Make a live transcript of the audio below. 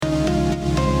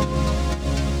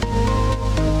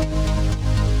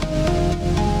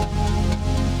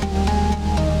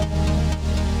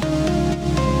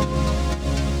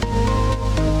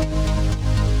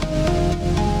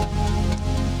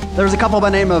There was a couple by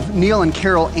the name of Neil and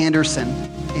Carol Anderson.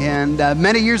 And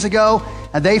many years ago,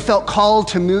 they felt called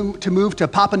to move to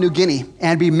Papua New Guinea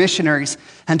and be missionaries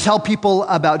and tell people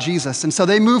about Jesus. And so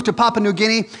they moved to Papua New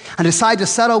Guinea and decided to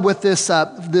settle with this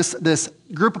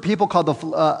group of people called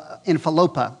in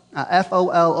Folopa,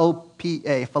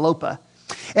 F-O-L-O-P-A, Folopa.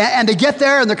 And they get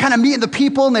there and they're kind of meeting the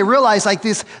people and they realize like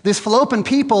this Folopan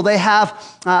people, they have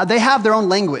their own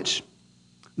language,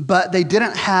 but they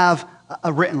didn't have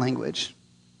a written language.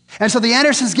 And so the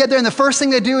Andersons get there, and the first thing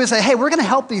they do is say, hey, we're going to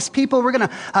help these people.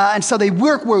 And so they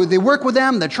work with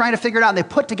them. They're trying to figure it out, and they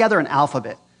put together an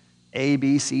alphabet, A,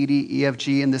 B, C, D, E, F,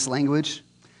 G in this language.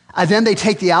 And then they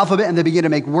take the alphabet, and they begin to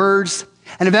make words.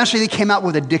 And eventually they came out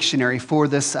with a dictionary for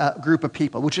this group of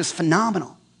people, which is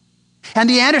phenomenal. And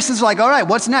the Andersons were like, all right,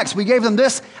 what's next? We gave them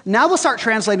this. Now we'll start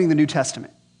translating the New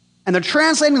Testament. And they're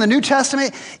translating the New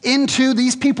Testament into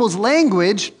these people's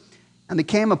language, and there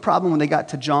came a problem when they got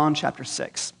to John chapter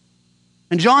 6.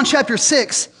 In John chapter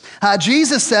 6,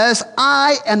 Jesus says,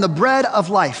 I am the bread of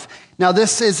life. Now,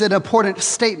 this is an important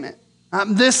statement.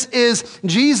 This is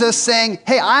Jesus saying,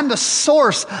 hey, I'm the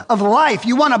source of life.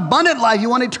 You want abundant life. You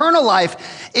want eternal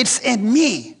life. It's in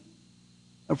me.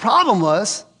 The problem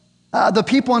was the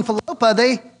people in Folopa,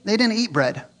 they didn't eat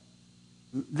bread.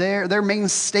 Their main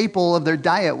staple of their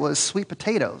diet was sweet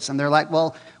potatoes. And they're like,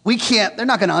 well, they're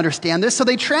not going to understand this. So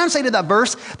they translated that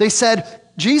verse. They said,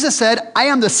 Jesus said, I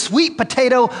am the sweet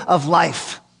potato of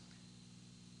life.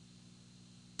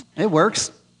 It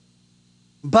works.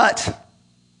 But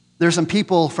there's some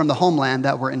people from the homeland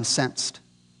that were incensed.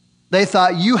 They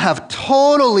thought, you have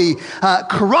totally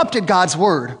corrupted God's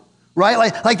word,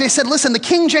 right? Like they said, listen, the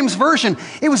King James Version,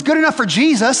 it was good enough for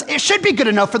Jesus. It should be good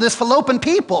enough for this Folopan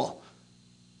people.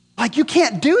 Like, you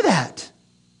can't do that.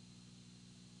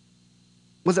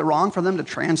 Was it wrong for them to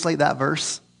translate that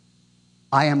verse?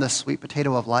 I am the sweet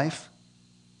potato of life.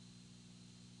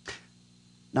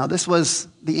 Now, this was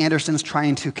the Andersons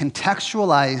trying to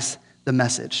contextualize the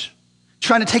message,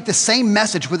 trying to take the same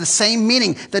message with the same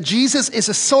meaning, that Jesus is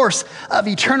a source of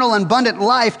eternal and abundant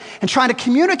life, and trying to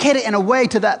communicate it in a way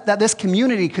that this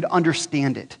community could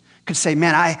understand it, could say,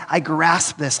 man, I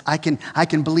grasp this. I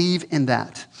can believe in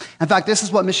that. In fact, this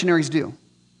is what missionaries do.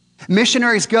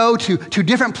 Missionaries go to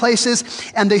different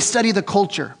places and they study the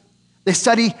culture. They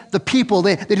study the people,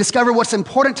 they discover what's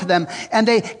important to them, and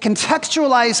they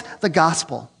contextualize the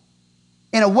gospel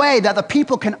in a way that the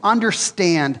people can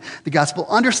understand the gospel,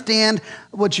 understand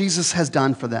what Jesus has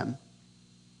done for them.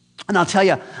 And I'll tell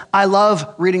you, I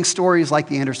love reading stories like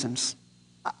the Andersons.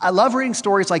 I love reading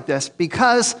stories like this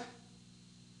because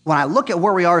when I look at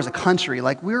where we are as a country,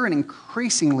 like we're an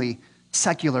increasingly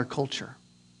secular culture.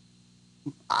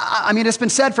 I mean, it's been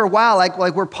said for a while, like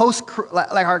we're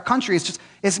like our country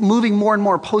is moving more and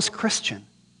more post-Christian.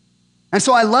 And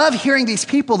so I love hearing these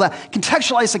people that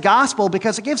contextualize the gospel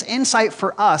because it gives insight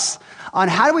for us on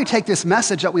how do we take this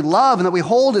message that we love and that we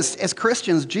hold as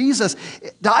Christians. Jesus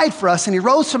died for us and he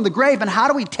rose from the grave, and how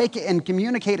do we take it and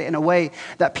communicate it in a way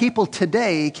that people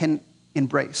today can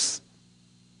embrace?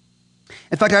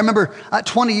 In fact, I remember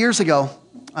 20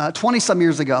 some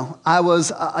years ago, I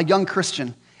was a young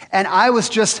Christian. And I was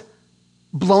just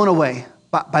blown away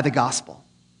by the gospel.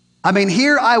 I mean,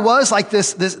 here I was like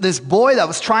this boy that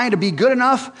was trying to be good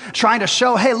enough, trying to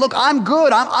show, hey, look, I'm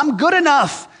good. I'm good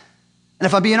enough. And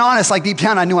if I'm being honest, like deep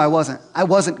down, I knew I wasn't. I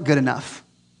wasn't good enough.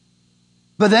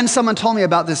 But then someone told me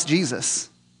about this Jesus.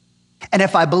 And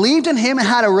if I believed in him and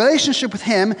had a relationship with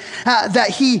him, that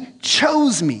he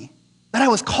chose me, that I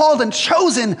was called and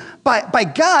chosen by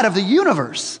God of the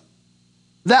universe,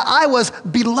 that I was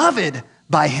beloved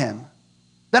by him,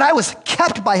 that I was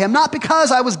kept by him, not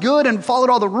because I was good and followed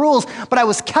all the rules, but I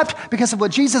was kept because of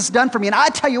what Jesus had done for me. And I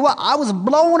tell you what, I was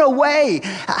blown away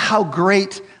at how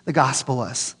great the gospel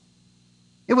was.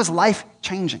 It was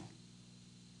life-changing.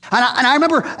 And I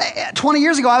remember 20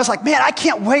 years ago, I was like, man, I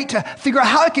can't wait to figure out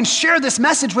how I can share this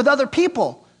message with other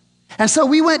people. And so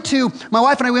my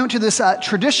wife and I went to this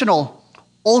traditional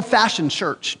old-fashioned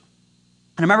church.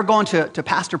 And I remember going to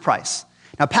Pastor Price.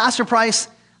 Now, Pastor Price,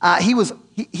 he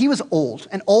was old,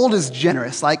 and old is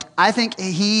generous. Like, I think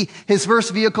his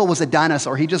first vehicle was a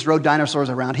dinosaur. He just rode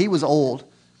dinosaurs around. He was old.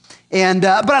 But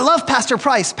I love Pastor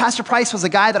Price. Pastor Price was a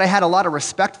guy that I had a lot of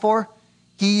respect for.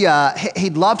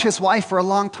 He'd loved his wife for a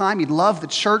long time. He'd loved the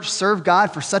church, served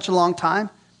God for such a long time.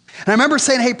 And I remember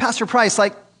saying, hey, Pastor Price,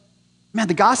 like, man,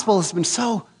 the gospel has been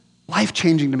so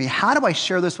life-changing to me. How do I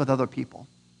share this with other people?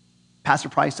 Pastor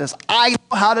Price says, I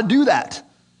know how to do that.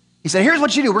 He said, here's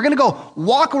what you do. We're going to go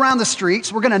walk around the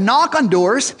streets. We're going to knock on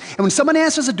doors. And when someone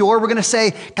answers the door, we're going to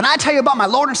say, can I tell you about my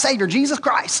Lord and Savior, Jesus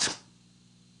Christ?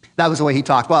 That was the way he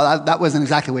talked. Well, that wasn't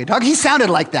exactly the way he talked. He sounded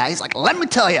like that. He's like, let me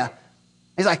tell you.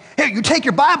 He's like, here, you take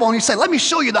your Bible and you say, let me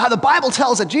show you how the Bible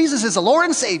tells that Jesus is the Lord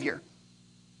and Savior.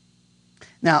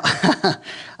 Now,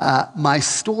 my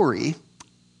story,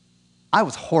 I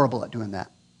was horrible at doing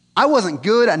that. I wasn't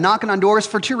good at knocking on doors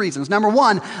for two reasons. Number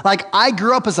one, like I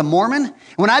grew up as a Mormon.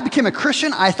 When I became a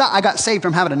Christian, I thought I got saved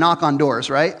from having to knock on doors,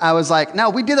 right? I was like, no,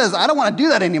 we did this. I don't want to do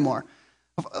that anymore.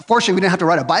 Fortunately, we didn't have to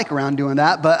ride a bike around doing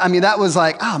that. But I mean, that was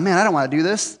like, oh man, I don't want to do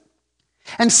this.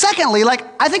 And secondly, like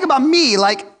I think about me,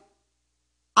 like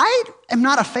I am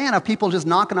not a fan of people just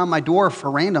knocking on my door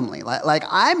for randomly. Like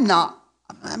I'm not,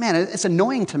 man, it's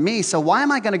annoying to me. So why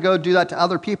am I going to go do that to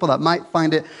other people that might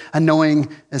find it annoying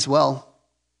as well?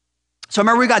 So I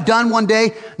remember we got done one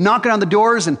day knocking on the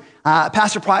doors and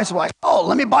Pastor Price was like, oh,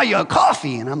 let me buy you a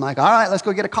coffee. And I'm like, all right, let's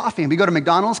go get a coffee. And we go to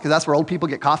McDonald's because that's where old people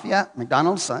get coffee at,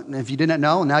 McDonald's. And if you didn't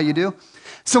know, now you do.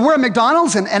 So we're at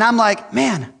McDonald's and I'm like,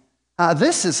 man,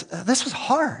 this was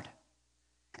hard.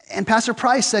 And Pastor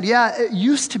Price said, yeah, it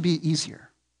used to be easier.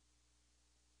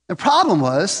 The problem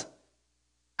was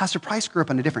Pastor Price grew up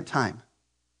in a different time.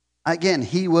 Again,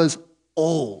 he was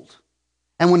old.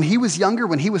 And when he was younger,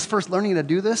 when he was first learning to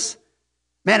do this,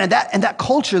 man, in that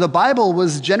culture, the Bible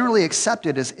was generally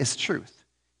accepted as truth.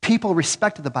 People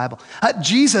respected the Bible.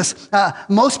 Jesus,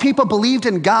 most people believed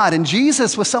in God, and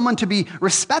Jesus was someone to be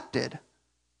respected.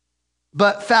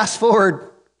 But fast forward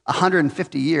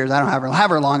 150 years, I don't know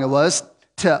however long it was,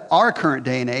 to our current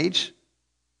day and age,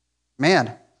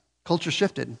 man, culture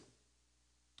shifted.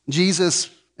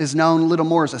 Jesus is known little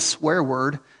more as a swear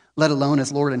word, let alone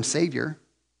as Lord and Savior.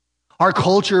 Our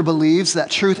culture believes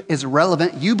that truth is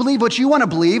relevant. You believe what you want to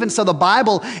believe, and so the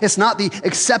Bible is not the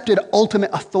accepted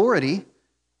ultimate authority.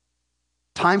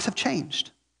 Times have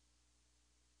changed.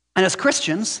 And as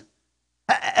Christians,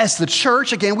 as the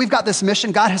church, again, we've got this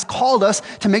mission. God has called us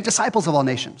to make disciples of all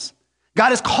nations.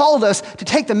 God has called us to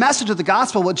take the message of the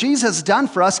gospel, what Jesus has done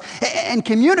for us, and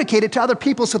communicate it to other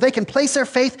people so they can place their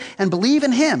faith and believe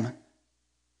in him.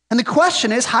 And the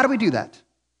question is, how do we do that?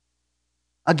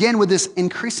 Again, with this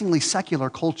increasingly secular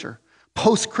culture,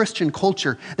 post-Christian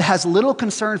culture that has little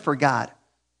concern for God,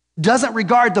 doesn't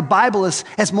regard the Bible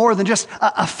as more than just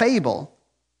a fable.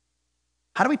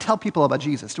 How do we tell people about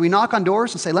Jesus? Do we knock on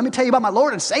doors and say, let me tell you about my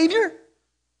Lord and Savior?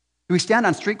 Do we stand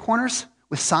on street corners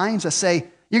with signs that say,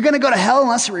 you're going to go to hell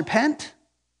unless you repent?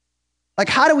 Like,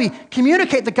 how do we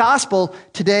communicate the gospel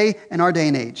today in our day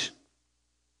and age?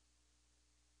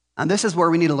 And this is where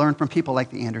we need to learn from people like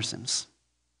the Andersons.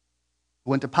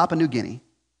 We went to Papua New Guinea.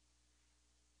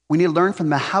 We need to learn from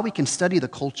them how we can study the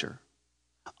culture,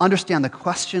 understand the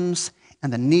questions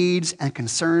and the needs and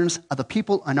concerns of the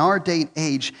people in our day and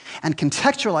age, and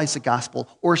contextualize the gospel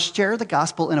or share the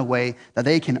gospel in a way that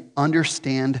they can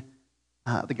understand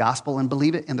the gospel and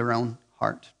believe it in their own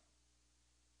heart.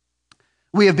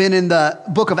 We have been in the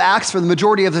book of Acts for the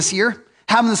majority of this year,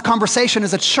 having this conversation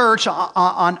as a church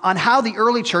on how the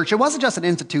early church, it wasn't just an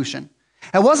institution.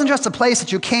 It wasn't just a place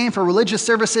that you came for religious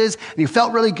services and you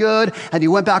felt really good and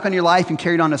you went back on your life and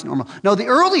carried on as normal. No, the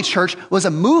early church was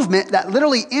a movement that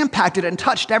literally impacted and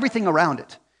touched everything around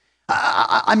it.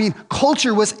 I mean,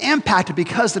 culture was impacted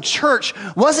because the church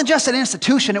wasn't just an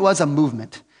institution, it was a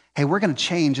movement. Hey, we're going to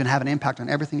change and have an impact on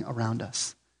everything around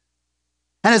us.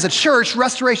 And as a church,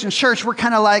 Restoration Church, we're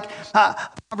kind of like a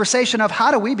conversation of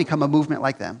how do we become a movement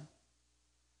like them?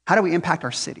 How do we impact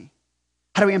our city?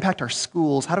 How do we impact our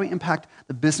schools? How do we impact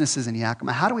the businesses in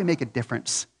Yakima? How do we make a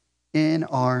difference in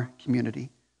our community?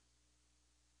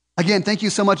 Again, thank you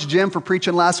so much, Jim, for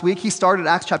preaching last week. He started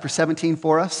Acts chapter 17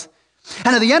 for us.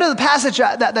 And at the end of the passage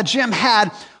that Jim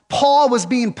had, Paul was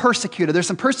being persecuted. There's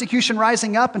some persecution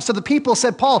rising up. And so the people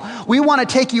said, Paul, we want to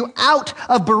take you out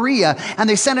of Berea. And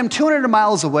they sent him 200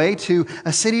 miles away to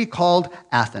a city called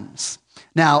Athens.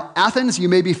 Now, Athens, you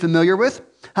may be familiar with.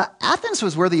 Athens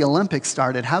was where the Olympics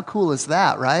started. How cool is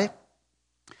that, right?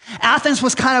 Athens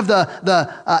was kind of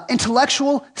the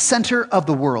intellectual center of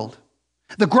the world.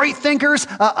 The great thinkers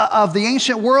of the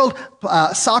ancient world,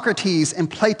 Socrates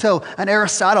and Plato and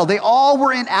Aristotle, they all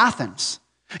were in Athens.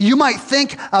 You might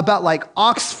think about like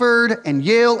Oxford and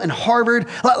Yale and Harvard.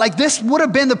 Like this would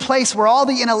have been the place where all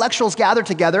the intellectuals gathered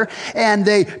together and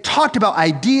they talked about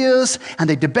ideas and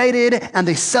they debated and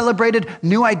they celebrated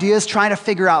new ideas, trying to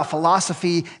figure out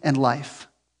philosophy and life.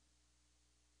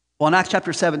 Well, in Acts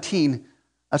chapter 17,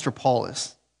 that's where Paul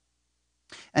is.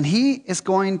 And he is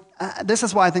going, this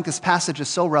is why I think this passage is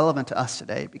so relevant to us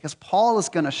today, because Paul is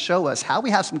going to show us how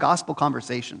we have some gospel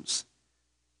conversations.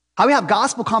 How we have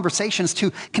gospel conversations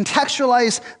to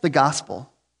contextualize the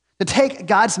gospel, to take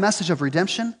God's message of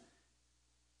redemption,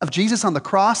 of Jesus on the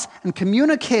cross, and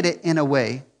communicate it in a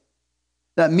way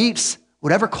that meets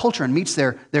whatever culture and meets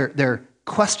their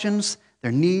questions,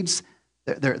 their needs,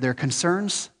 their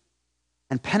concerns,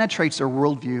 and penetrates their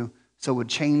worldview so it would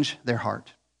change their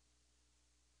heart.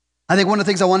 I think one of the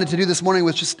things I wanted to do this morning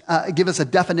was just give us a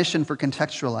definition for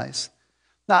contextualize.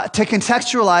 To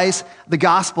contextualize the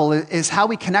gospel is how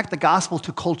we connect the gospel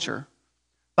to culture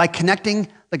by connecting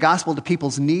the gospel to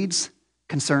people's needs,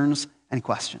 concerns, and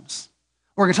questions.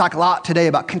 We're going to talk a lot today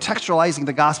about contextualizing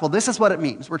the gospel. This is what it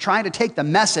means. We're trying to take the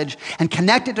message and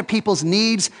connect it to people's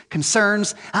needs,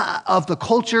 concerns of the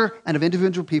culture and of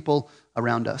individual people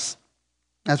around us.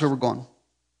 That's where we're going.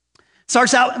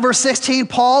 Starts out in verse 16.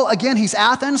 Paul, again, he's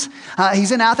Athens.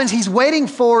 He's in Athens. He's waiting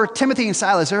for Timothy and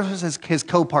Silas. There's his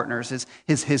co-partners,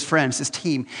 his friends, his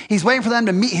team. He's waiting for them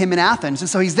to meet him in Athens. And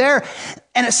so he's there,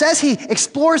 and it says he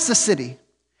explores the city.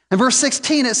 In verse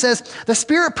 16, it says, his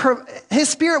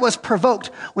spirit was provoked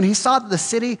when he saw that the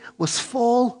city was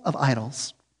full of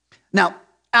idols. Now,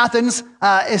 Athens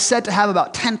is said to have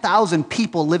about 10,000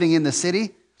 people living in the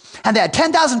city. And they had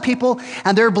 10,000 people,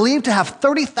 and they're believed to have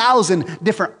 30,000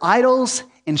 different idols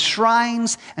and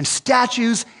shrines and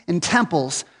statues and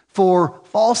temples for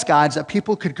false gods that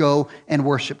people could go and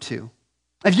worship to.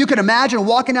 If you could imagine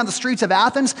walking down the streets of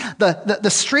Athens, the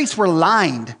streets were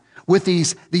lined with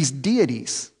these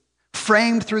deities,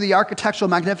 framed through the architectural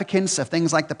magnificence of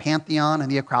things like the Pantheon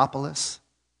and the Acropolis.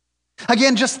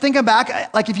 Again, just thinking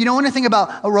back, like if you know anything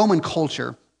about a Roman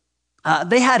culture,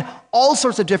 they had all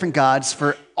sorts of different gods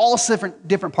for all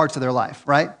different parts of their life,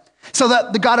 right? So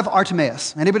the god of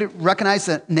Artemis. Anybody recognize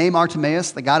the name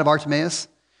Artemis, the god of Artemis?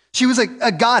 She was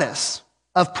a goddess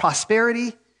of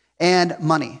prosperity and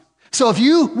money. So if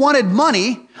you wanted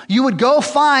money, you would go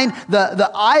find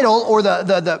the idol or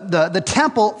the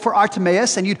temple for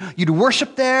Artemis, and you'd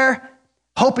worship there,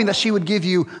 hoping that she would give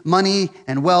you money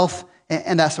and wealth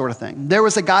and that sort of thing. There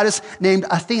was a goddess named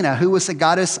Athena, who was a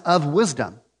goddess of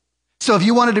wisdom. So if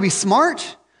you wanted to be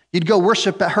smart, you'd go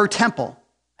worship at her temple.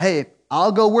 Hey,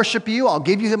 I'll go worship you, I'll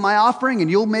give you my offering,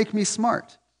 and you'll make me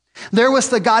smart. There was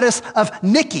the goddess of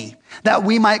Nike, that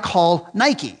we might call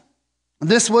Nike.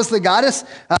 This was the goddess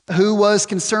who was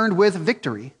concerned with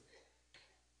victory.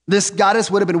 This goddess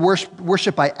would have been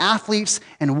worshipped by athletes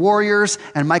and warriors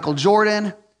and Michael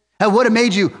Jordan. It would have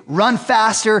made you run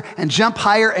faster and jump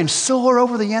higher and soar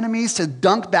over the enemies to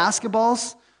dunk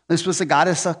basketballs. This was the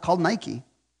goddess called Nike.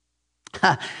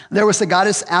 There was the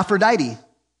goddess Aphrodite.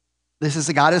 This is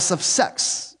the goddess of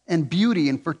sex and beauty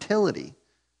and fertility.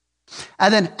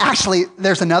 And then actually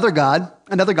there's another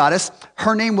goddess.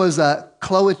 Her name was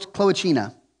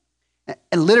Cloacina.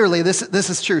 And literally this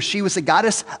is true. She was the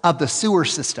goddess of the sewer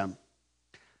system.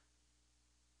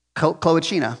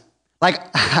 Cloacina. Like,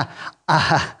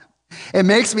 it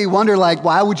makes me wonder, like,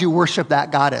 why would you worship that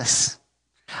goddess?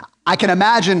 I can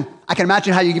imagine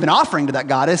how you give an offering to that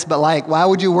goddess, but like, why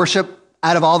would you worship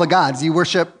out of all the gods? You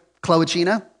worship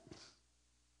Cloacina?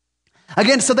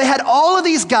 Again, so they had all of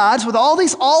these gods with all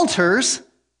these altars,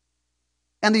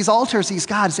 and these altars, these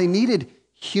gods, they needed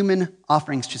human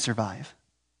offerings to survive.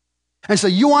 And so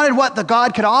you wanted what the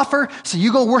God could offer, so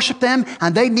you go worship them,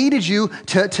 and they needed you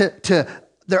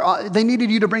they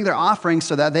needed you to bring their offerings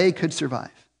so that they could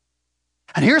survive.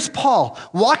 And here's Paul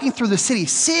walking through the city,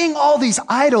 seeing all these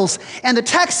idols, and the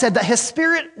text said that his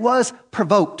spirit was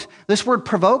provoked. This word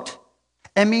provoked,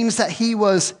 it means that he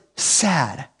was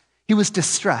sad. He was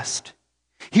distressed.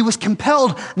 He was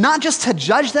compelled not just to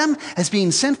judge them as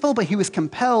being sinful, but he was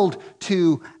compelled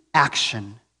to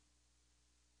action.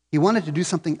 He wanted to do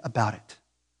something about it.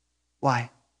 Why?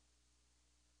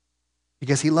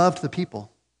 Because he loved the people.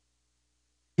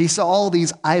 He saw all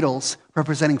these idols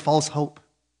representing false hope.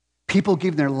 People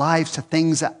giving their lives to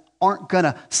things that aren't going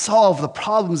to solve the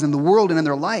problems in the world and in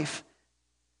their life.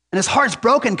 And his heart's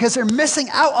broken because they're missing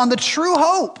out on the true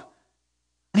hope.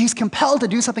 And he's compelled to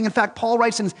do something. In fact, Paul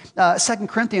writes in 2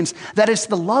 Corinthians that it's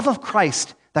the love of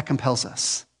Christ that compels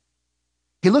us.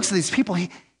 He looks at these people,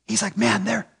 he's like, man,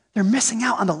 they're missing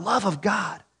out on the love of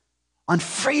God, on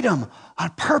freedom, on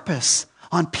purpose,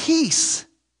 on peace.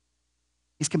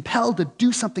 He's compelled to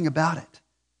do something about it.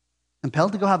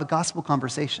 Compelled to go have a gospel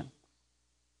conversation.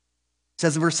 It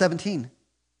says in verse 17,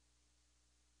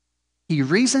 he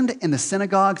reasoned in the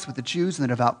synagogues with the Jews and the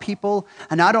devout people.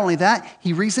 And not only that,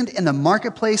 he reasoned in the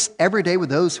marketplace every day with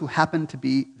those who happened to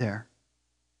be there.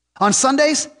 On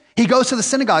Sundays, he goes to the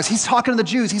synagogues. He's talking to the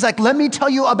Jews. He's like, let me tell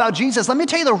you about Jesus. Let me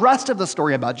tell you the rest of the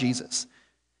story about Jesus.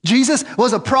 Jesus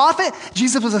was a prophet.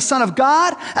 Jesus was a son of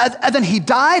God. And then he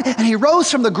died and he rose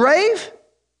from the grave.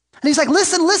 And he's like,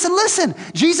 listen.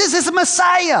 Jesus is a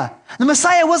Messiah. The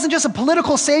Messiah wasn't just a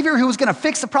political savior who was going to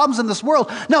fix the problems in this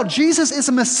world. No, Jesus is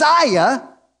a Messiah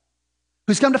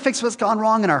who's come to fix what's gone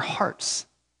wrong in our hearts,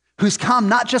 who's come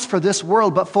not just for this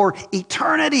world, but for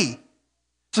eternity.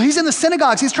 So he's in the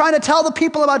synagogues. He's trying to tell the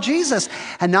people about Jesus.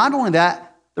 And not only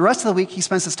that, the rest of the week, he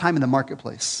spends his time in the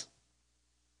marketplace.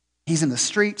 He's in the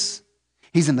streets.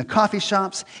 He's in the coffee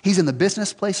shops. He's in the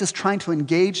business places trying to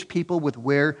engage people with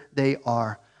where they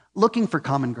are, looking for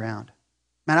common ground.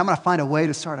 Man, I'm going to find a way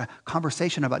to start a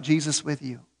conversation about Jesus with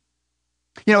you.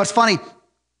 You know, it's funny.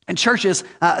 In churches,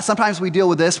 sometimes we deal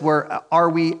with this where are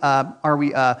we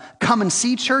come and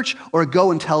see church or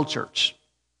go and tell church?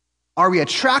 Are we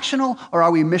attractional or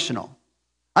are we missional?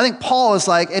 I think Paul is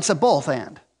like, it's a both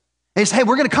and. He says, hey,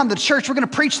 we're going to come to church. We're going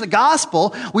to preach the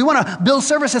gospel. We want to build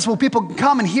services where people can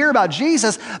come and hear about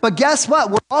Jesus. But guess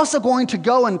what? We're also going to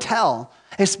go and tell.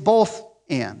 It's both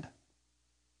and.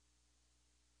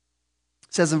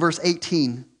 It says in verse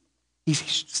 18, he's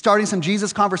starting some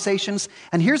Jesus conversations.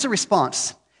 And here's a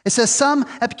response. It says, some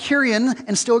Epicurean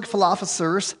and Stoic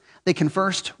philosophers, they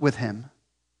conversed with him.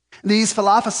 These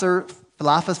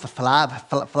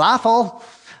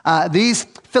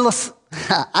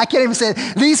I can't even say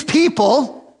it. These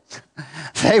people,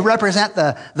 they represent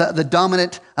the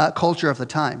dominant culture of the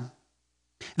time.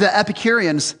 The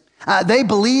Epicureans, they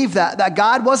believed that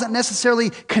God wasn't necessarily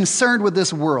concerned with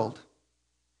this world.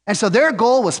 And so their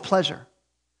goal was pleasure.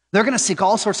 They're going to seek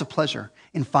all sorts of pleasure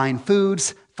in fine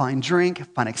foods, fine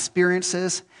drink, fine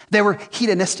experiences. They were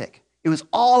hedonistic. It was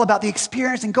all about the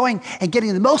experience and going and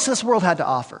getting the most this world had to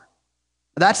offer.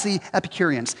 That's the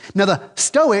Epicureans. Now the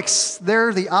Stoics,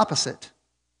 they're the opposite.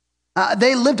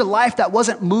 They lived a life that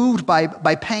wasn't moved by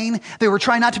pain. They were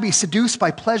trying not to be seduced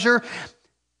by pleasure.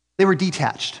 They were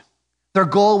detached. Their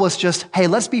goal was just, hey,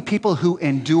 let's be people who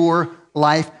endure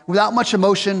life without much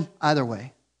emotion either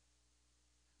way.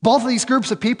 Both of these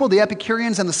groups of people, the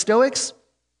Epicureans and the Stoics,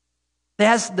 they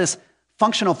have this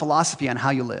functional philosophy on how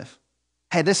you live.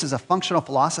 Hey, this is a functional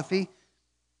philosophy.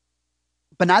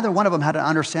 But neither one of them had an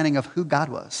understanding of who God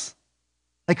was.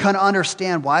 They couldn't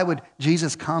understand why would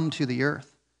Jesus come to the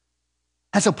earth.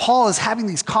 And so Paul is having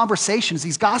these conversations,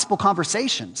 these gospel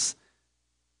conversations.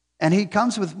 And he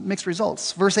comes with mixed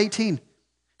results. Verse 18.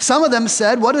 Some of them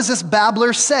said, what does this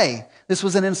babbler say? This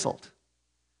was an insult.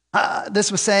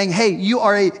 This was saying, hey, you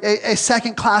are a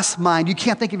second-class mind. You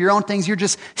can't think of your own things. You're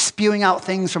just spewing out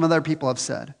things from other people have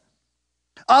said.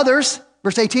 Others,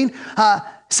 verse 18,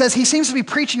 says he seems to be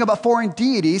preaching about foreign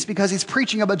deities because he's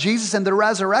preaching about Jesus and the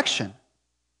resurrection.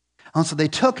 And so they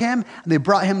took him and they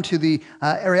brought him to the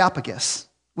Areopagus,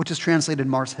 which is translated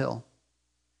Mars Hill,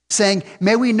 saying,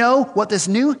 may we know what this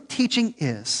new teaching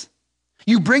is.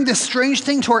 You bring this strange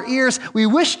thing to our ears. We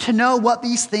wish to know what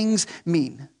these things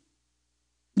mean.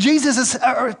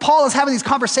 Paul is having these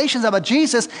conversations about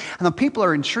Jesus, and the people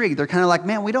are intrigued. They're kind of like,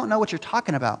 man, we don't know what you're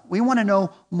talking about. We want to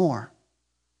know more.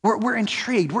 We're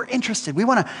intrigued. We're interested. We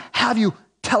want to have you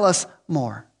tell us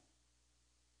more.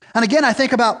 And again, I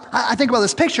think about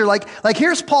this picture. Like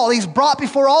here's Paul. He's brought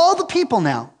before all the people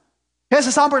now. He has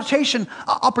this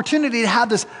opportunity to have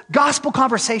this gospel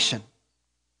conversation.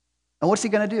 And what's he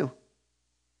going to do?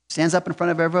 He stands up in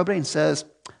front of everybody and says,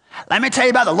 let me tell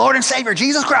you about the Lord and Savior,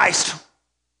 Jesus Christ.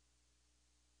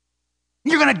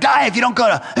 You're going to die if you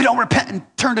don't repent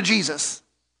and turn to Jesus.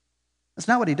 That's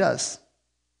not what he does.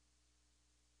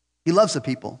 He loves the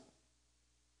people.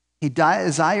 He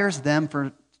desires them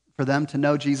for them to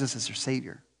know Jesus as their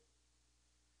Savior.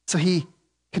 So he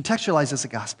contextualizes the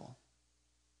gospel.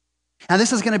 And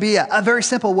this is going to be a very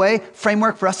simple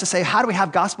framework for us to say, how do we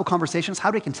have gospel conversations?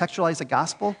 How do we contextualize the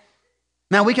gospel?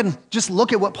 Now, we can just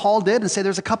look at what Paul did and say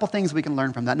there's a couple things we can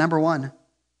learn from that. Number one,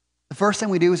 the first thing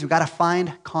we do is we've got to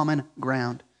find common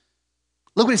ground.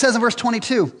 Look what he says in verse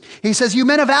 22. He says, you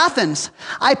men of Athens,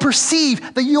 I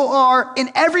perceive that you are in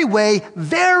every way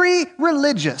very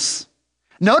religious.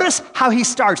 Notice how he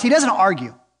starts. He doesn't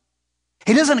argue.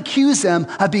 He doesn't accuse them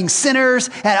of being sinners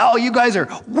and, oh, you guys are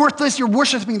worthless. You're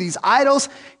worshiping these idols.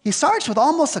 He starts with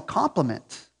almost a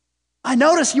compliment. I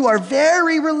notice you are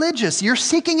very religious. You're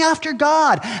seeking after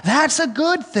God. That's a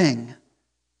good thing.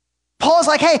 Paul's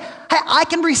like, hey, I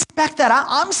can respect that.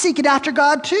 I'm seeking after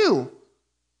God too.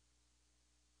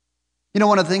 You know,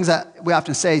 one of the things that we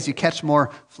often say is you catch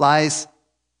more flies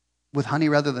with honey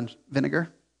rather than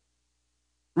vinegar.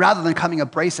 Rather than coming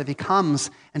abrasive, he comes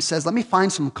and says, let me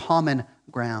find some common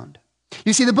ground.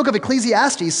 You see, the book of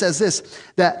Ecclesiastes says this,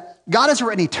 that God has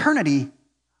written eternity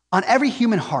on every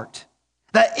human heart.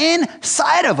 That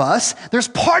inside of us, there's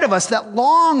part of us that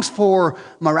longs for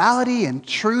morality and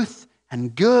truth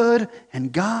and good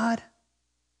and God.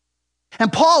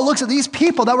 And Paul looks at these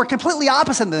people that were completely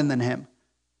opposite than him.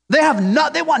 They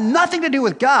want nothing to do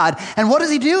with God. And what does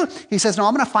he do? He says, no,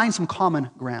 I'm going to find some common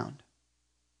ground.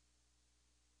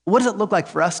 What does it look like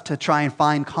for us to try and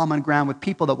find common ground with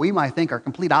people that we might think are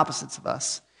complete opposites of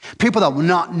us? People that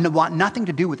want nothing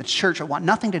to do with the church or want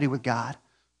nothing to do with God.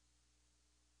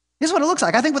 This is what it looks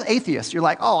like. I think with atheists, you're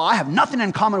like, oh, I have nothing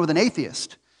in common with an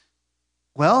atheist.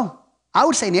 Well, I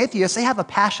would say an atheist, they have a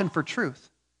passion for truth.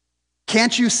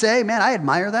 Can't you say, man, I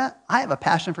admire that? I have a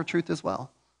passion for truth as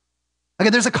well. Okay,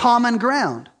 there's a common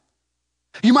ground.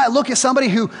 You might look at somebody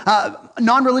who,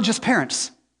 non-religious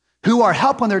parents, who are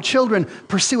helping their children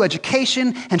pursue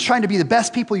education and trying to be the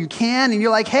best people you can, and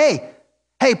you're like, hey,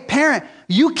 parent,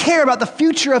 you care about the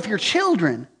future of your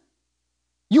children.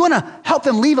 You want to help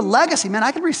them leave a legacy. Man,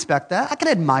 I can respect that. I can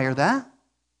admire that.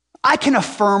 I can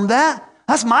affirm that.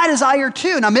 That's my desire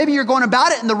too. Now, maybe you're going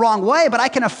about it in the wrong way, but I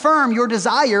can affirm your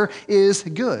desire is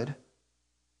good.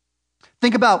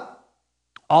 Think about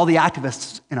all the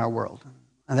activists in our world.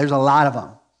 And there's a lot of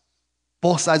them.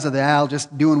 Both sides of the aisle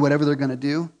just doing whatever they're going to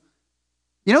do.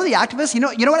 You know the activists? You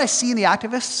know what I see in the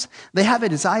activists? They have a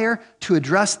desire to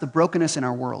address the brokenness in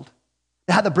our world.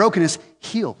 To have the brokenness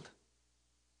healed.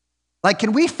 Like,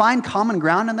 can we find common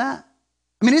ground in that?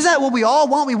 I mean, is that what we all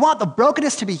want? We want the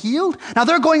brokenness to be healed. Now,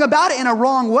 they're going about it in a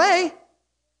wrong way.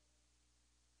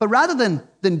 But rather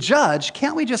than judge,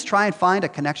 can't we just try and find a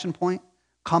connection point,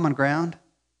 common ground?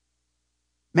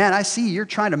 Man, I see you're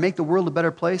trying to make the world a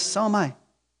better place. So am I.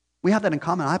 We have that in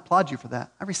common. I applaud you for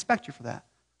that. I respect you for that.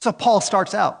 So Paul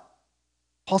starts out.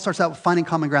 Paul starts out with finding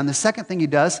common ground. The second thing he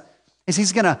does is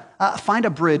he's going to find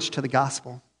a bridge to the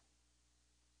gospel.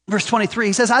 Verse 23,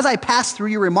 he says, as I passed through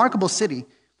your remarkable city,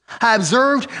 I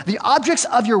observed the objects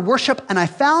of your worship, and I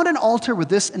found an altar with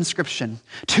this inscription,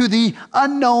 to the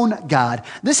unknown God.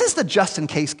 This is the just in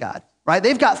case God, right?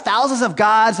 They've got thousands of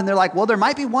gods, and they're like, well, there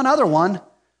might be one other one.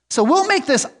 So we'll make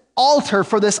this altar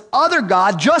for this other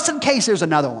God just in case there's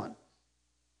another one.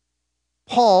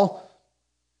 Paul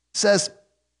says,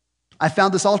 I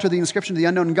found this altar, the inscription to the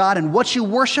unknown God, and what you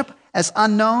worship as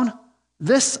unknown,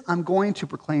 this I'm going to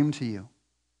proclaim to you.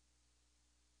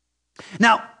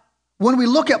 Now, when we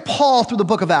look at Paul through the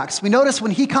book of Acts, we notice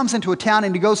when he comes into a town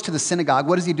and he goes to the synagogue,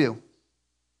 what does he do?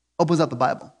 Opens up the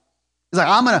Bible. He's like,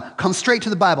 I'm going to come straight to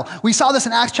the Bible. We saw this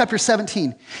in Acts chapter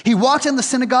 17. He walked in the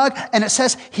synagogue and it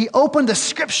says he opened the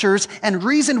scriptures and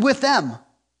reasoned with them.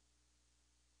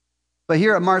 But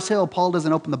here at Mars Hill, Paul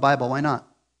doesn't open the Bible. Why not?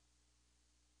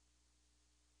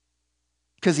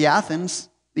 Because the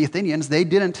Athenians, they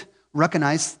didn't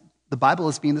recognize the Bible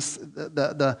as being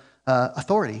the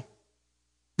authority.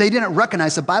 They didn't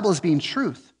recognize the Bible as being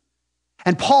truth.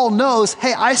 And Paul knows,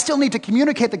 hey, I still need to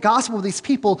communicate the gospel with these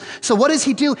people. So what does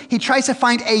he do? He tries to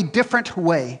find a different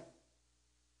way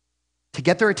to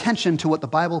get their attention to what the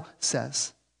Bible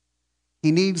says.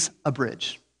 He needs a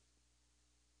bridge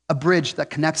that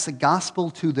connects the gospel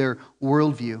to their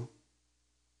worldview,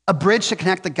 a bridge to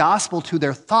connect the gospel to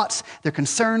their thoughts, their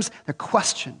concerns, their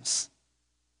questions.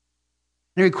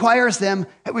 And it requires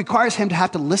him to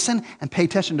have to listen and pay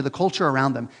attention to the culture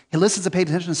around them. He listens and pays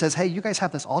attention and says, hey, you guys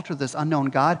have this altar, this unknown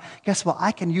God. Guess what?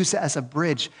 I can use it as a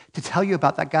bridge to tell you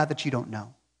about that God that you don't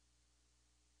know.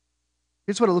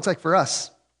 Here's what it looks like for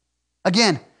us.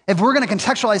 Again, if we're going to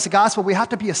contextualize the gospel, we have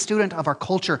to be a student of our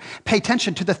culture. Pay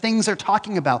attention to the things they're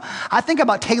talking about. I think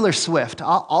about Taylor Swift.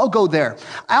 I'll go there.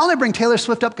 I only bring Taylor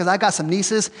Swift up because I got some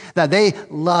nieces that they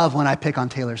love when I pick on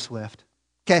Taylor Swift.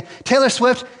 Okay, Taylor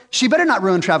Swift, she better not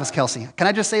ruin Travis Kelce. Can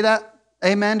I just say that?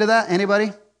 Amen to that? Anybody?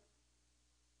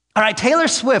 All right, Taylor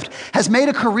Swift has made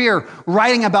a career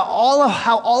writing about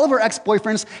how all of her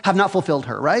ex-boyfriends have not fulfilled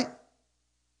her, right?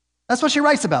 That's what she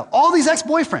writes about, all these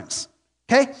ex-boyfriends,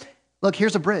 okay? Look,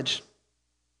 here's a bridge.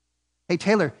 Hey,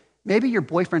 Taylor, maybe your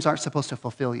boyfriends aren't supposed to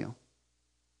fulfill you.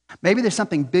 Maybe there's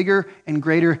something bigger and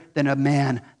greater than a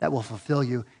man that will fulfill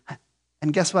you.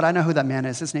 And guess what? I know who that man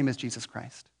is. His name is Jesus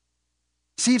Christ.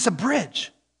 See, it's a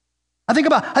bridge. You think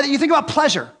about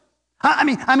pleasure. I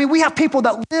mean, we have people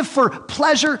that live for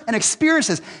pleasure and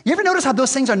experiences. You ever notice how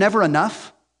those things are never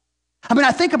enough? I mean,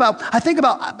 I think about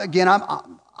again,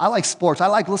 I like sports. I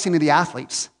like listening to the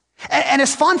athletes. And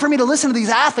it's fun for me to listen to these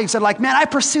athletes that are like, man, I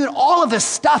pursued all of this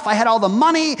stuff. I had all the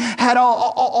money, had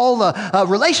all the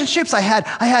relationships. I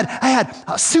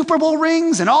had Super Bowl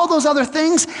rings and all those other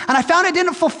things. And I found it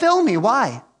didn't fulfill me.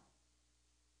 Why?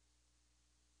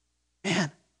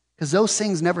 Man, because those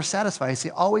things never satisfy us.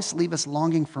 They always leave us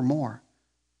longing for more.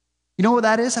 You know what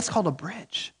that is? That's called a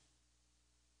bridge.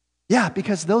 Yeah,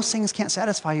 because those things can't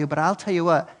satisfy you, but I'll tell you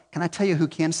what, can I tell you who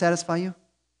can satisfy you?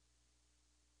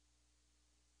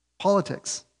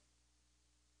 Politics.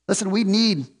 Listen, we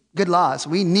need good laws.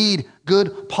 We need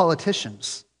good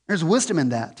politicians. There's wisdom in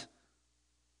that.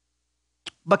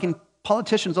 But can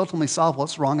politicians ultimately solve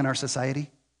what's wrong in our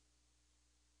society?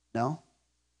 No.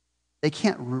 They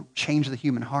can't change the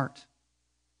human heart.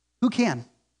 Who can?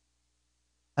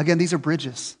 Again, these are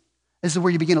bridges. This is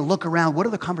where you begin to look around. What are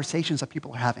the conversations that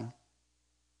people are having?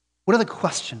 What are the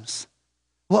questions?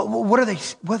 What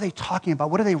are they talking about?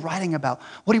 What are they writing about?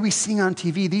 What are we seeing on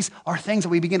TV? These are things that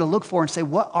we begin to look for and say,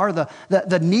 what are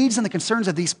the needs and the concerns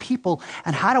of these people?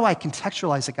 And how do I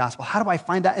contextualize the gospel? How do I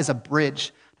find that as a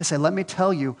bridge to say, let me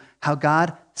tell you how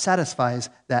God satisfies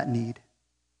that need?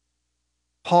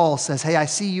 Paul says, hey, I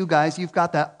see you guys. You've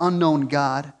got that unknown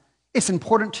God. It's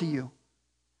important to you.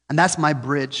 And that's my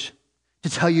bridge to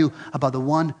tell you about the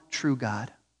one true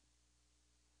God.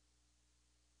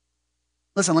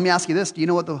 Listen, let me ask you this. Do you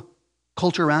know what the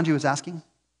culture around you is asking? Do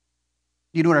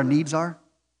you know what our needs are?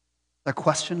 Their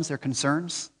questions, their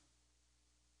concerns?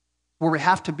 Where we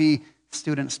have to be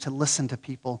students to listen to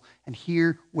people and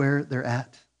hear where they're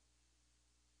at.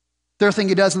 Third thing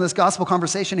he does in this gospel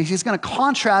conversation is he's going to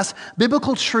contrast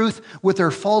biblical truth with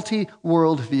their faulty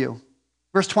worldview.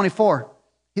 Verse 24,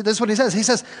 this is what he says. He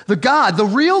says, the God, the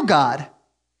real God,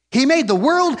 he made the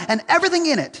world and everything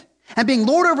in it. And being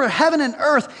Lord over heaven and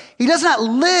earth, he does not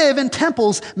live in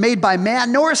temples made by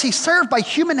man, nor is he served by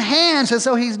human hands as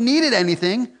though he's needed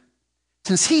anything,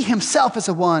 since he himself is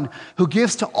the one who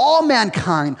gives to all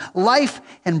mankind life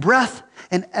and breath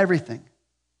and everything.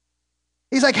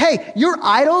 He's like, hey, your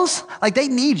idols, like they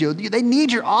need you. They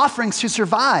need your offerings to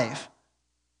survive.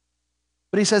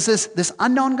 But he says this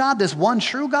unknown God, this one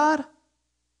true God,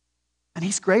 and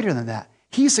he's greater than that.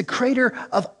 He's the creator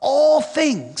of all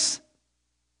things.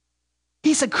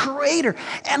 He's a creator.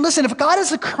 And listen, if God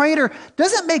is a creator,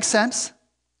 does it make sense?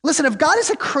 Listen, if God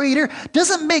is a creator, does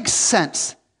it make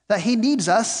sense that he needs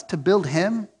us to build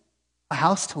him a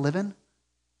house to live in?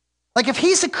 Like if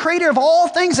he's the creator of all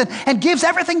things and gives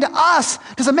everything to us,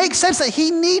 does it make sense that he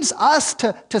needs us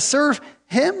to serve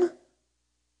him?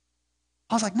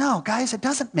 I was like, no, guys, it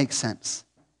doesn't make sense.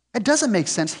 It doesn't make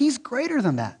sense. He's greater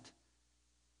than that.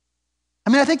 I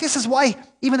mean, I think this is why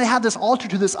even they have this altar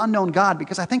to this unknown God,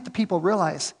 because I think the people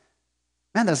realize,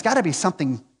 man, there's got to be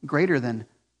something greater than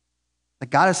the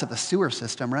goddess of the sewer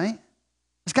system, right?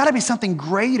 There's got to be something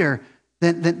greater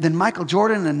than Michael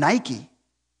Jordan and Nike.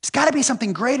 There's got to be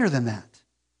something greater than that.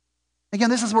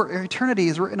 Again, this is where eternity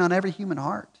is written on every human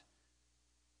heart.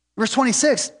 Verse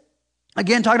 26,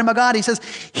 again, talking about God, he says,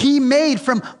 he made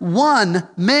from one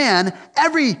man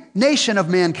every nation of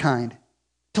mankind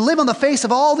to live on the face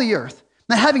of all the earth.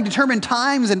 And having determined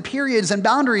times and periods and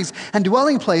boundaries and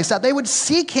dwelling place, that they would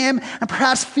seek him and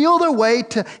perhaps feel their way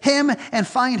to him and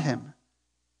find him.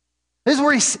 This is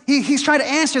where he's trying to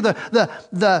answer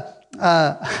the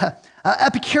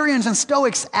Epicureans and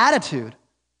Stoics' attitude.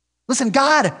 Listen,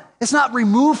 God is not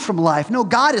removed from life. No,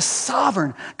 God is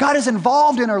sovereign. God is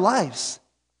involved in our lives.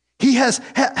 He has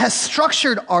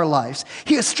structured our lives.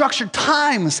 He has structured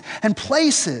times and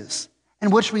places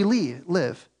in which we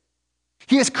live.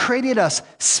 He has created us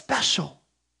special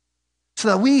so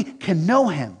that we can know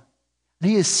him. And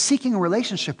he is seeking a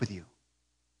relationship with you.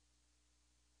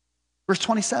 Verse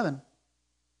 27.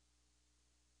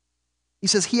 He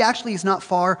says, he actually is not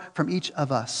far from each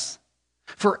of us.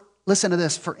 For, listen to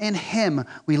this, for in him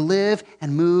we live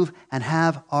and move and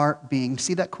have our being.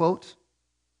 See that quote?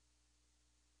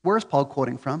 Where is Paul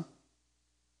quoting from?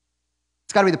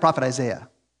 It's got to be the prophet Isaiah.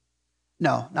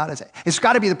 No, not Isaiah. It's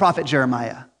got to be the prophet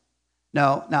Jeremiah.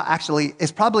 No, actually,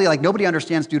 it's probably like nobody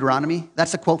understands Deuteronomy.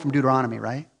 That's a quote from Deuteronomy,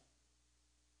 right?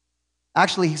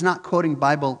 Actually, he's not quoting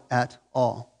Bible at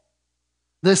all.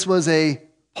 This was a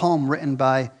poem written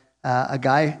by a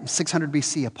guy in 600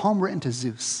 BC, a poem written to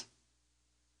Zeus.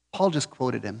 Paul just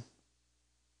quoted him.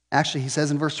 Actually, he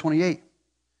says in verse 28,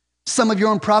 some of your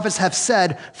own prophets have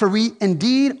said, for we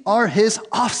indeed are his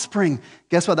offspring.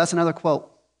 Guess what? That's another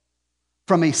quote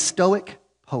from a Stoic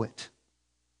poet.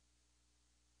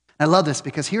 I love this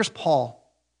because here's Paul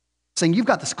saying you've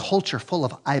got this culture full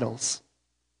of idols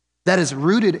that is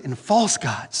rooted in false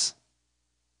gods.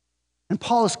 And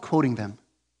Paul is quoting them.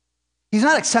 He's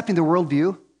not accepting their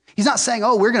worldview. He's not saying,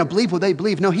 oh, we're going to believe what they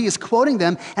believe. No, he is quoting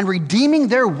them and redeeming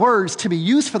their words to be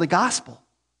used for the gospel.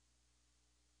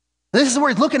 This is where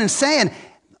he's looking and saying,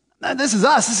 this is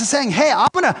us. This is saying, hey, I'm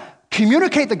going to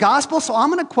communicate the gospel, so I'm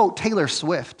going to quote Taylor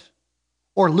Swift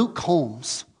or Luke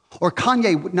Combs or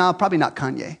Kanye. No, probably not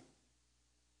Kanye.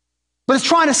 But it's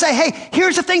trying to say, hey,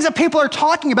 here's the things that people are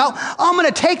talking about. I'm going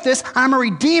to take this and I'm going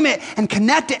to redeem it and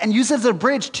connect it and use it as a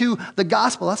bridge to the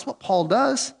gospel. That's what Paul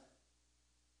does.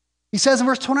 He says in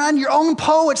verse 29, your own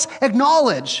poets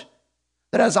acknowledge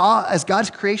that as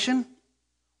God's creation,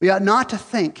 we ought not to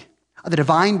think of the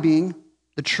divine being,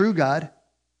 the true God,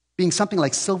 being something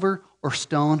like silver or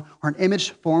stone or an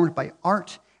image formed by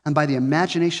art and by the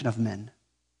imagination of men.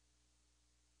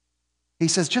 He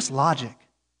says, just logic.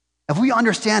 If we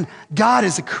understand God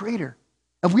is a creator,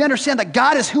 if we understand that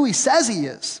God is who he says he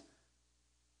is,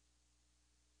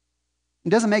 it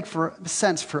doesn't make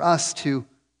sense for us to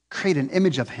create an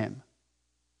image of him.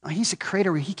 He's a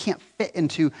creator. He can't fit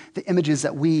into the images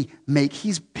that we make.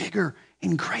 He's bigger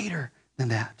and greater than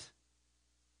that.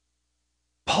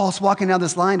 Paul's walking down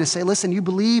this line to say, listen, you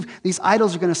believe these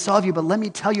idols are going to solve you, but let me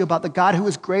tell you about the God who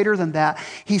is greater than that.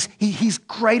 He's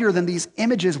greater than these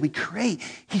images we create.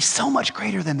 He's so much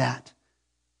greater than that.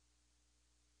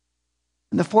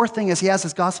 And the fourth thing is he has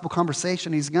this gospel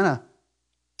conversation. He's going to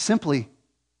simply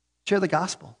share the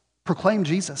gospel, proclaim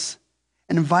Jesus,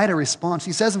 and invite a response.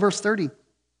 He says in verse 30,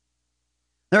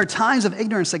 there are times of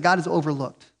ignorance that God has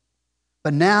overlooked,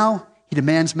 but now he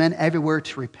demands men everywhere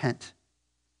to repent.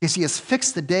 Because he has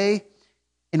fixed the day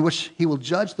in which he will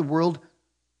judge the world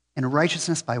in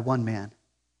righteousness by one man.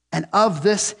 And of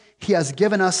this he has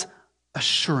given us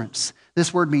assurance.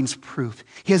 This word means proof.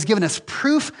 He has given us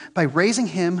proof by raising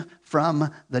him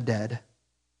from the dead.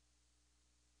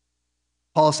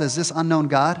 Paul says this unknown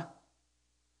God,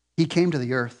 he came to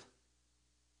the earth.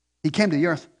 He came to the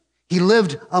earth. He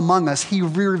lived among us. He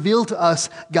revealed to us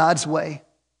God's way.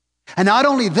 And not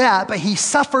only that, but he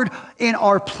suffered in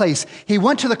our place. He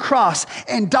went to the cross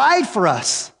and died for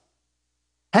us.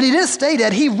 And he didn't stay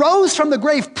dead. He rose from the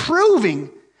grave, proving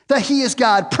that he is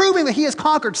God, proving that he has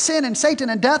conquered sin and Satan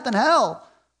and death and hell.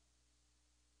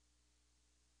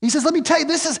 He says, let me tell you,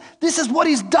 this is what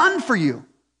he's done for you.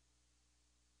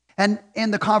 And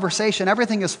in the conversation,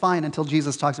 everything is fine until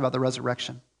Jesus talks about the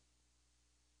resurrection.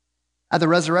 At the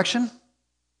resurrection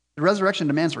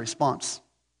demands a response.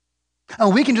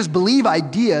 And we can just believe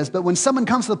ideas, but when someone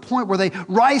comes to the point where they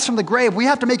rise from the grave, we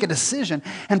have to make a decision.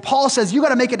 And Paul says, you got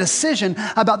to make a decision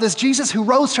about this Jesus who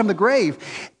rose from the grave.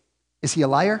 Is he a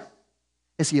liar?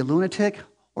 Is he a lunatic?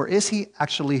 Or is he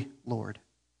actually Lord?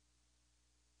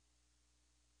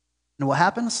 And what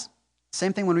happens?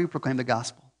 Same thing when we proclaim the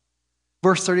gospel.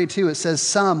 Verse 32, it says,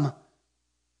 some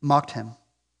mocked him.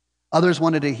 Others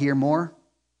wanted to hear more,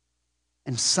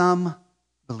 and some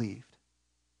believed.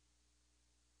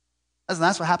 And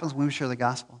that's what happens when we share the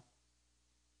gospel.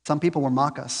 Some people will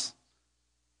mock us.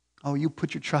 Oh, you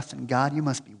put your trust in God, you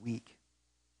must be weak.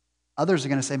 Others are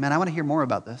going to say, man, I want to hear more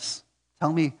about this.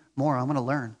 Tell me more, I want to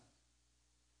learn.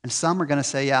 And some are going to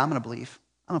say, yeah, I'm going to believe.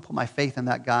 I'm going to put my faith in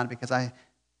that God because I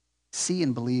see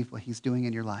and believe what he's doing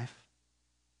in your life.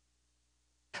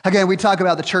 Again, we talk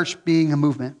about the church being a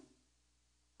movement.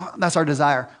 That's our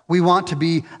desire. We want to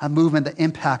be a movement that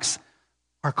impacts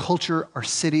our culture, our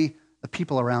city, the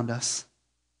people around us.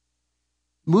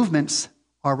 Movements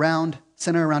are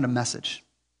center around a message.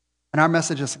 And our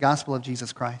message is the gospel of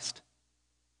Jesus Christ.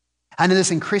 And in this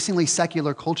increasingly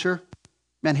secular culture,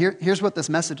 man, here's what this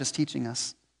message is teaching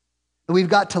us. That we've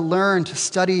got to learn to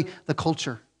study the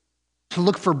culture, to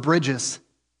look for bridges,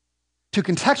 to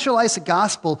contextualize the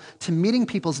gospel to meeting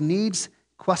people's needs,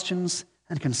 questions,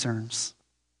 and concerns.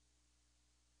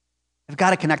 We've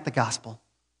got to connect the gospel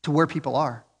to where people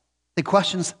are, the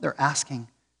questions they're asking,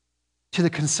 to the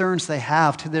concerns they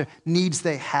have, to the needs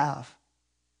they have.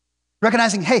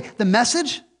 Recognizing, hey, the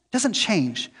message doesn't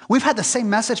change. We've had the same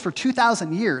message for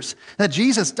 2,000 years, that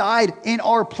Jesus died in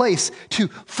our place to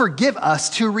forgive us,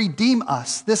 to redeem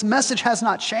us. This message has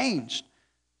not changed.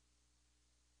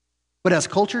 But as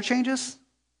culture changes,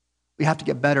 we have to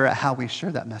get better at how we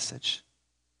share that message,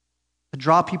 to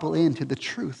draw people into the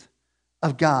truth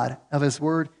of God, of his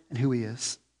word, and who he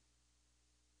is.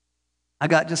 I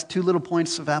got just 2 little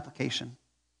points of application.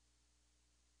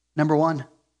 Number 1,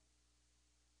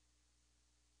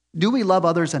 do we love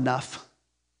others enough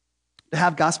to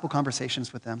have gospel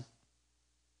conversations with them?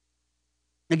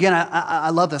 Again,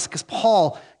 I love this because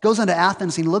Paul goes into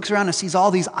Athens and he looks around and sees all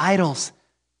these idols.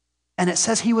 And it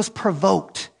says he was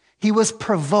provoked. He was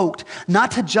provoked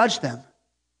not to judge them.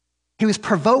 He was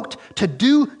provoked to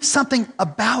do something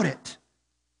about it.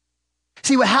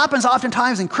 See, what happens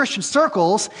oftentimes in Christian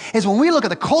circles is when we look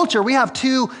at the culture, we have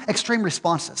 2 extreme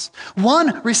responses.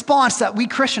 One response that we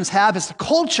Christians have is the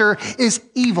culture is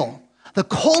evil. The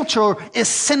culture is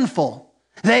sinful.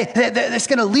 It's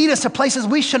going to lead us to places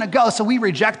we shouldn't go, so we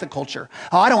reject the culture.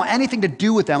 Oh, I don't want anything to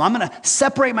do with them. I'm going to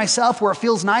separate myself where it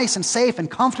feels nice and safe and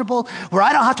comfortable, where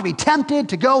I don't have to be tempted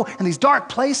to go in these dark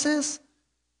places.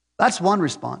 That's one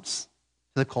response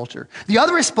to the culture. The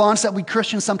other response that we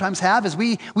Christians sometimes have is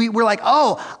we're like,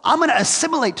 oh, I'm going to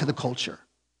assimilate to the culture.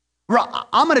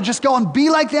 I'm going to just go and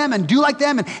be like them and do like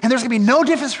them, and there's going to be no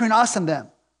difference between us and them.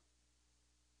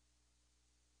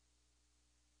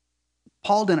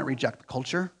 Paul didn't reject the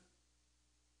culture,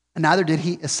 and neither did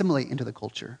he assimilate into the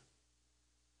culture.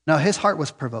 No, his heart was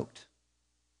provoked.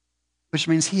 which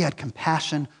means he had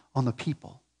compassion on the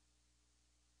people.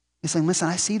 He's saying, listen,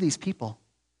 I see these people.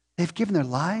 They've given their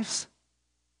lives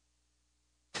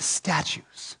to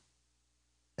statues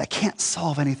that can't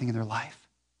solve anything in their life.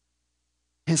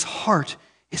 His heart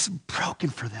is broken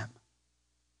for them.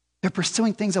 They're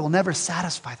pursuing things that will never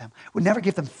satisfy them, will never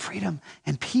give them freedom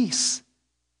and peace.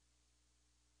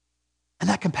 And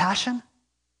that compassion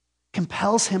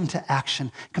compels him to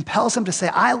action, compels him to say,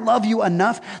 I love you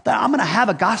enough that I'm going to have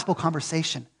a gospel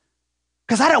conversation.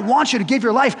 Because I don't want you to give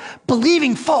your life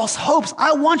believing false hopes.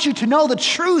 I want you to know the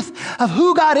truth of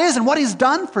who God is and what he's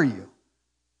done for you.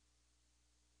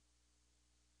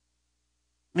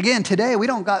 Again, today we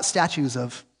don't got statues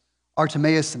of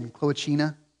Artemis and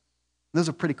Cloacina. Those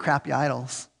are pretty crappy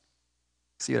idols.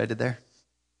 See what I did there?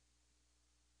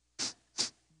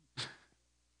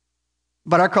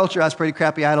 But our culture has pretty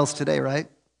crappy idols today, right?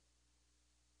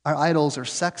 Our idols are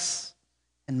sex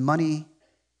and money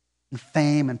and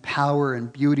fame and power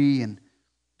and beauty and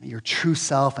your true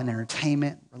self and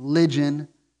entertainment, religion,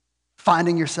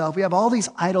 finding yourself. We have all these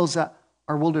idols that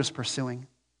our world is pursuing.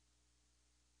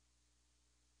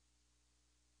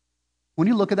 When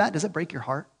you look at that, does it break your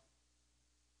heart?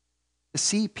 To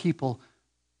see people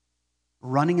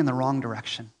running in the wrong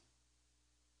direction.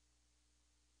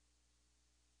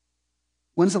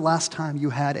 When's the last time you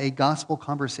had a gospel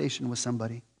conversation with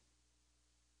somebody?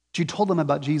 You told them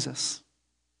about Jesus,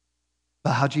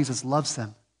 about how Jesus loves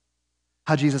them,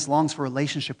 how Jesus longs for a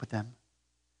relationship with them,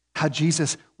 how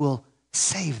Jesus will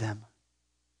save them.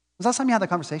 When's the last time you had that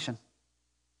conversation?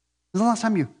 When's the last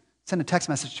time you sent a text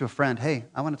message to a friend, hey,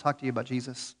 I want to talk to you about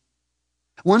Jesus?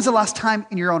 When's the last time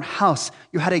in your own house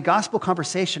you had a gospel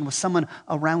conversation with someone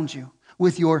around you,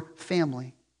 with your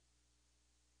family?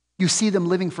 You see them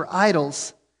living for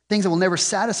idols, things that will never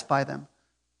satisfy them.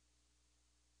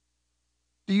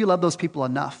 Do you love those people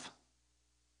enough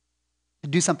to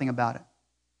do something about it?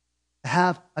 To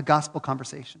have a gospel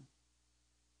conversation?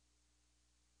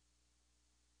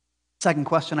 Second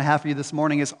question I have for you this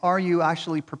morning is, are you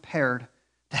actually prepared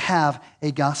to have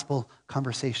a gospel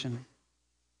conversation?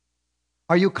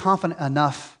 Are you confident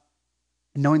enough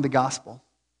in knowing the gospel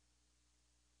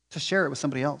to share it with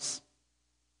somebody else?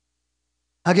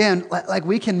 Again, like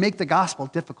we can make the gospel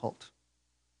difficult,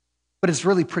 but it's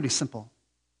really pretty simple.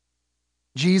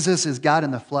 Jesus is God in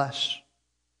the flesh,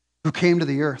 who came to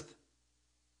the earth,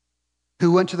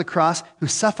 who went to the cross, who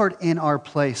suffered in our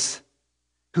place,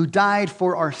 who died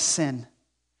for our sin,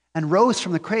 and rose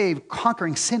from the grave,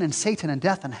 conquering sin and Satan and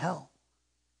death and hell.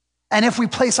 And if we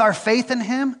place our faith in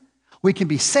him, we can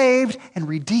be saved and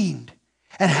redeemed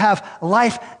and have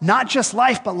life, not just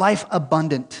life, but life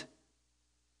abundant.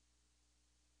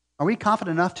 Are we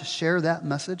confident enough to share that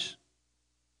message?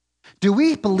 Do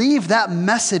we believe that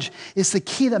message is the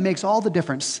key that makes all the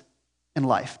difference in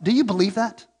life? Do you believe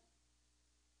that?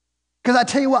 Because I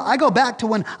tell you what, I go back to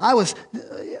when I was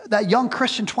that young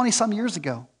Christian 20-some years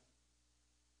ago.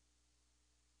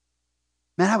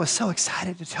 Man, I was so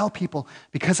excited to tell people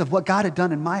because of what God had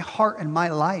done in my heart and my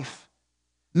life.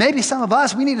 Maybe some of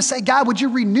us, we need to say, God, would you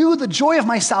renew the joy of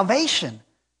my salvation?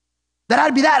 That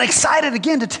I'd be that excited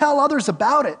again to tell others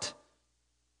about it.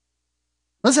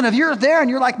 Listen, if you're there and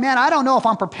you're like, man, I don't know if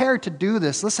I'm prepared to do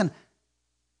this. Listen,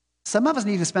 some of us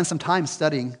need to spend some time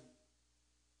studying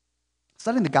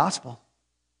the gospel,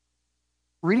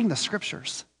 reading the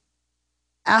scriptures,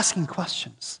 asking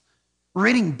questions,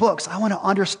 reading books. I want to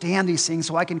understand these things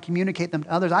so I can communicate them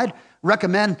to others. I'd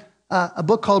recommend a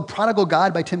book called Prodigal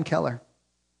God by Tim Keller.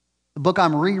 The book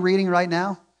I'm rereading right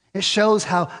now. It shows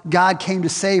how God came to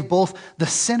save both the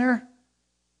sinner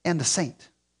and the saint.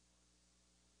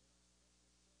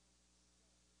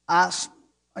 Are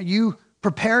you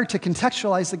prepared to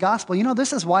contextualize the gospel? You know,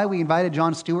 this is why we invited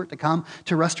John Stewart to come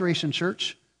to Restoration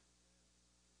Church.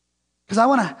 Because I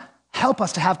want to help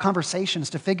us to have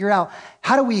conversations to figure out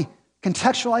how do we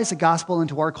contextualize the gospel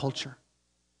into our culture.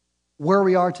 Where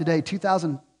we are today,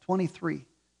 2023,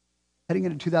 heading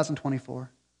into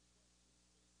 2024.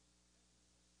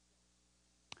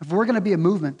 If we're going to be a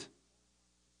movement,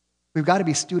 we've got to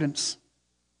be students.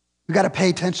 We've got to pay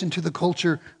attention to the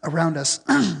culture around us,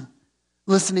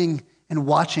 listening and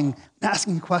watching,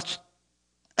 asking questions.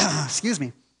 Excuse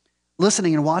me.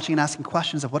 Listening and watching and asking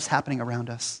questions of what's happening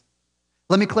around us.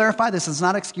 Let me clarify, this is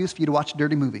not an excuse for you to watch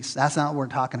dirty movies. That's not what we're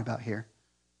talking about here.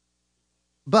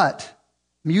 But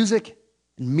music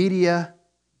and media,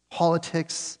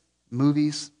 politics,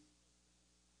 movies,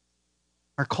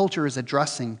 our culture is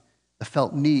addressing the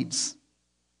felt needs,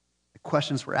 the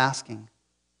questions we're asking,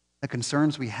 the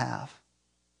concerns we have.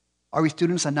 Are we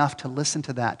students enough to listen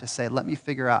to that, to say, let me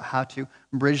figure out how to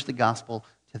bridge the gospel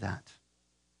to that?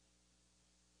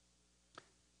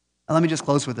 And let me just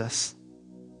close with this.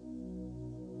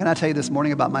 Can I tell you this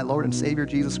morning about my Lord and Savior,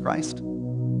 Jesus Christ? You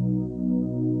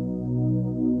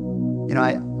know,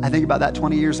 I think about that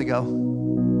 20 years ago,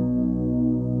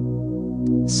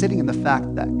 sitting in the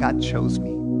fact that God chose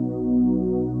me.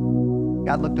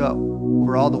 God looked up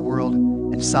over all the world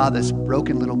and saw this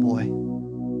broken little boy.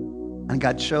 And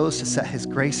God chose to set his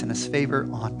grace and his favor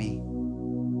on me.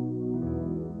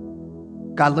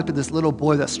 God looked at this little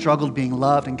boy that struggled being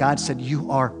loved, and God said, you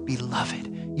are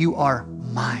beloved. You are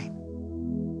mine.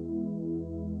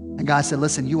 And God said,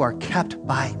 listen, you are kept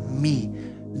by me.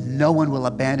 No one will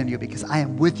abandon you because I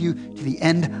am with you to the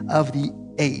end of the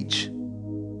age.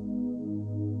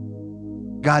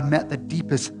 God met the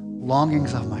deepest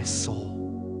longings of my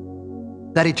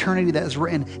soul. That eternity that is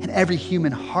written in every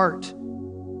human heart.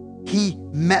 He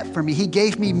met for me. He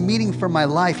gave me meaning for my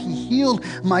life. He healed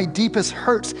my deepest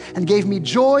hurts and gave me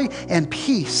joy and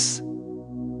peace.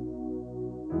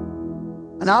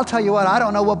 And I'll tell you what, I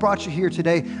don't know what brought you here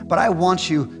today, but I want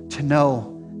you to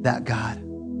know that God.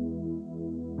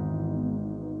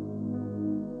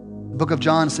 The book of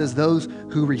John says, those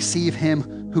who receive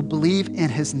him, who believe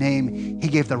in his name, he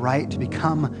gave the right to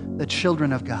become the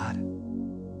children of God.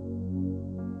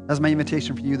 That's my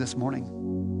invitation for you this morning.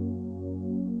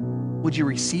 Would you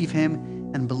receive him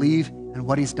and believe in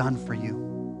what he's done for you?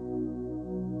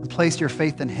 And place your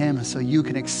faith in him so you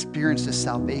can experience this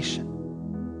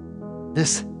salvation,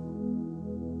 this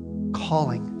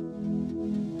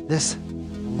calling, this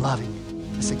loving,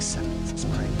 this acceptance. Let's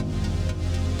pray.